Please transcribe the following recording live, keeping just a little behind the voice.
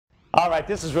All right,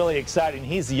 this is really exciting.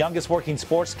 He's the youngest working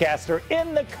sportscaster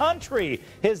in the country.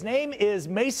 His name is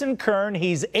Mason Kern.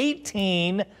 He's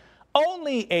 18,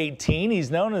 only 18. He's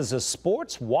known as a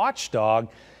sports watchdog.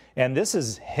 And this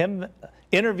is him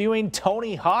interviewing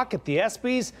Tony Hawk at the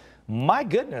ESPYs. My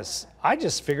goodness, I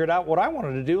just figured out what I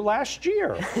wanted to do last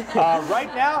year.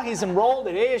 Right now, he's enrolled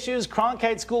at ASU's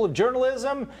Cronkite School of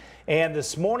Journalism. And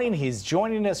this morning, he's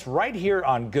joining us right here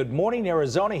on Good Morning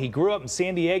Arizona. He grew up in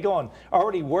San Diego and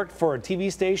already worked for a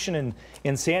TV station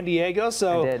in San Diego.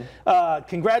 So I did.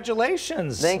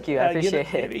 Congratulations. Thank you. I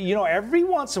appreciate it. You know, every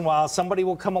once in a while, somebody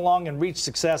will come along and reach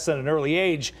success at an early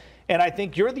age. And I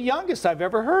think you're the youngest I've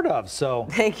ever heard of. So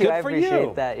thank you. Good I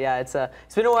appreciate that. Yeah,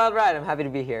 it's been a wild ride. I'm happy to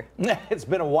be here. It's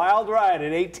been a wild ride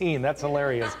at 18. That's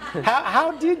hilarious.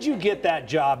 How did you get that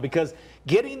job? Because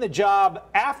getting the job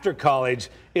after college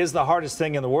is the hardest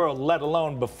thing in the world, let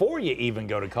alone before you even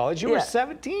go to college. You were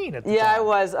 17 at the time. Yeah, I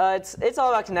was. It's all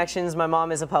about connections. My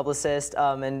mom is a publicist,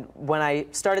 and when I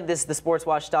started the Sports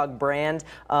Watchdog brand,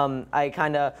 I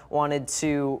kind of wanted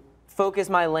to focus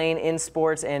my lane in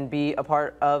sports and be a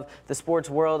part of the sports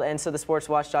world, and so the Sports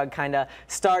Watchdog kind of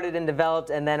started and developed.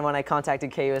 And then when I contacted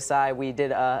KUSI, we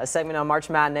did a segment on March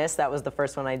Madness. That was the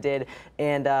first one I did,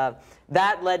 and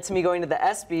that led to me going to the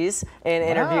ESPYs and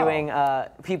interviewing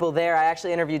people there. I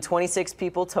actually interviewed 26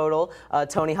 people total.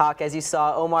 Tony Hawk, as you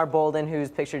saw, Omar Bolden,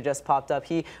 whose picture just popped up,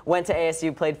 he went to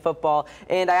ASU, played football,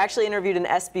 and I actually interviewed an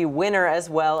ESPY winner as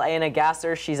well, Anna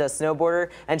Gasser. She's a snowboarder,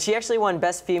 and she actually won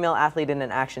Best Female Athlete in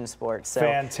an Action Sport. So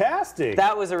fantastic.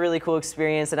 That was a really cool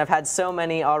experience, and I've had so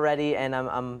many already, and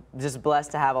I'm just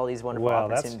blessed to have all these wonderful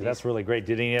opportunities. Well, that's really great.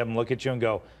 Did any of them look at you and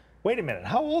go, wait a minute,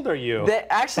 how old are you?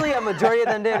 Actually, a majority of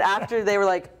them did. After they were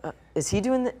like, is he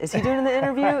doing the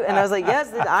interview? And I was like,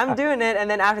 yes, I'm doing it. And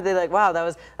then after they're like, wow, that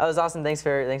was awesome. Thanks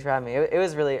for having me. It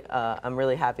was really, I'm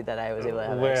really happy that I was able to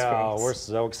have that experience. Well, we're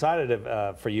so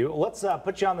excited for you. Let's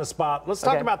put you on the spot. Let's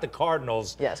talk about the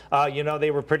Cardinals. Yes. You know, they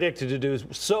were predicted to do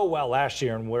so well last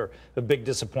year and were a big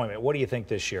disappointment. What do you think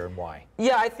this year and why?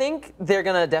 Yeah, I think they're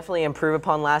going to definitely improve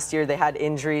upon last year. They had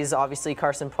injuries. Obviously,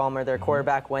 Carson Palmer, their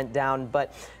quarterback, went down.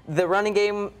 But the running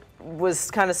game was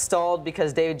kind of stalled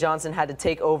because David Johnson had to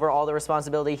take over all the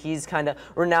responsibility. He's kind of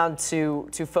renowned to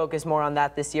focus more on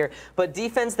that this year. But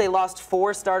defense, they lost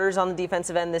 4 starters on the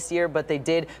defensive end this year, but they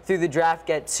did, through the draft,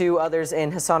 get 2 others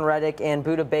in Hassan Reddick and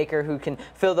Budda Baker who can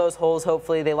fill those holes,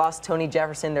 hopefully. They lost Tony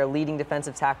Jefferson, their leading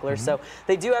defensive tackler, so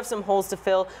they do have some holes to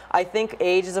fill. I think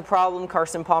age is a problem.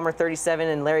 Carson Palmer, 37,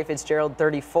 and Larry Fitzgerald,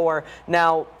 34.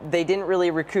 Now, they didn't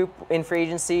really recoup in free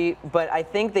agency, but I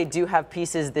think they do have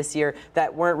pieces this year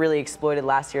that weren't really exploited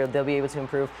last year. They'll be able to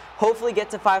improve. Hopefully get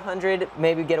to 500,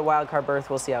 maybe get a wild card berth.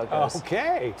 We'll see how it goes.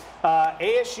 Okay.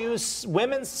 ASU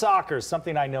women's soccer,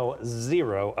 something I know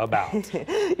zero about.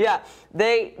 Yeah,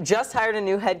 they just hired a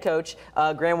new head coach,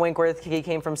 Graham Winkworth. He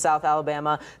came from South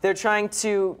Alabama. They're trying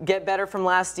to get better from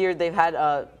last year. They've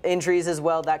had injuries as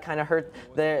well. That kind of hurt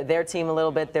their team a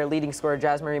little bit. Their leading scorer,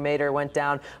 Jasmine Mader, went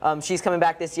down. She's coming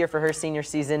back this year for her senior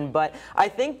season. But I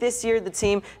think this year the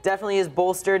team definitely is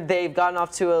bolstered. They've gotten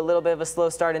off to a little bit of a slow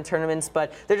start in tournaments,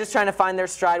 but they're just trying to find their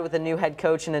stride with a new head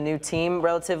coach and a new team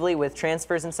relatively with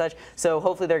transfers and such. So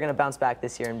hopefully they're going to bounce back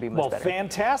this year and be much better. Well,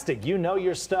 fantastic. You know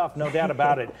your stuff, no doubt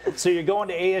about it. So you're going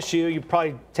to ASU. You're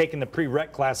probably taking the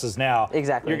prereq classes now.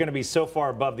 Exactly. You're going to be so far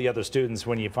above the other students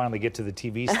when you finally get to the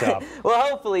TV stuff. Well,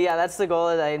 hopefully, yeah, that's the goal.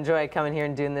 I enjoy coming here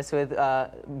and doing this with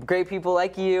great people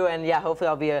like you. And, yeah, hopefully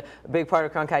I'll be a big part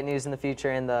of Cronkite News in the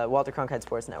future and the Walter Cronkite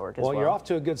Sports Network as well. Well, you're off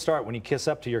to a good start. When you kiss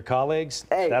up to your colleagues,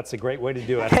 hey, that's a great way to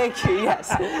do it. Thank you,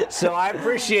 yes. So I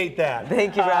appreciate that.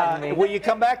 Thank you for having me. Will you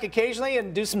come back occasionally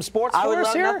and do some sports for us here? I would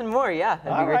love nothing more, yeah.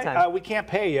 That'd be a great time. We can't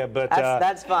pay you, but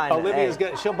that's fine. Olivia's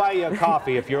good. She'll buy you a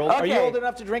coffee if you're old. Okay. Are you old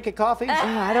enough to drink a coffee?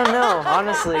 I don't know,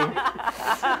 honestly.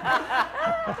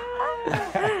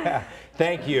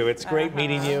 Thank you. It's great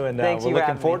meeting you, and we're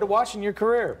looking forward to watching your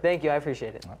career. Thank you. I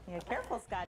appreciate it. Yeah, careful, Scott.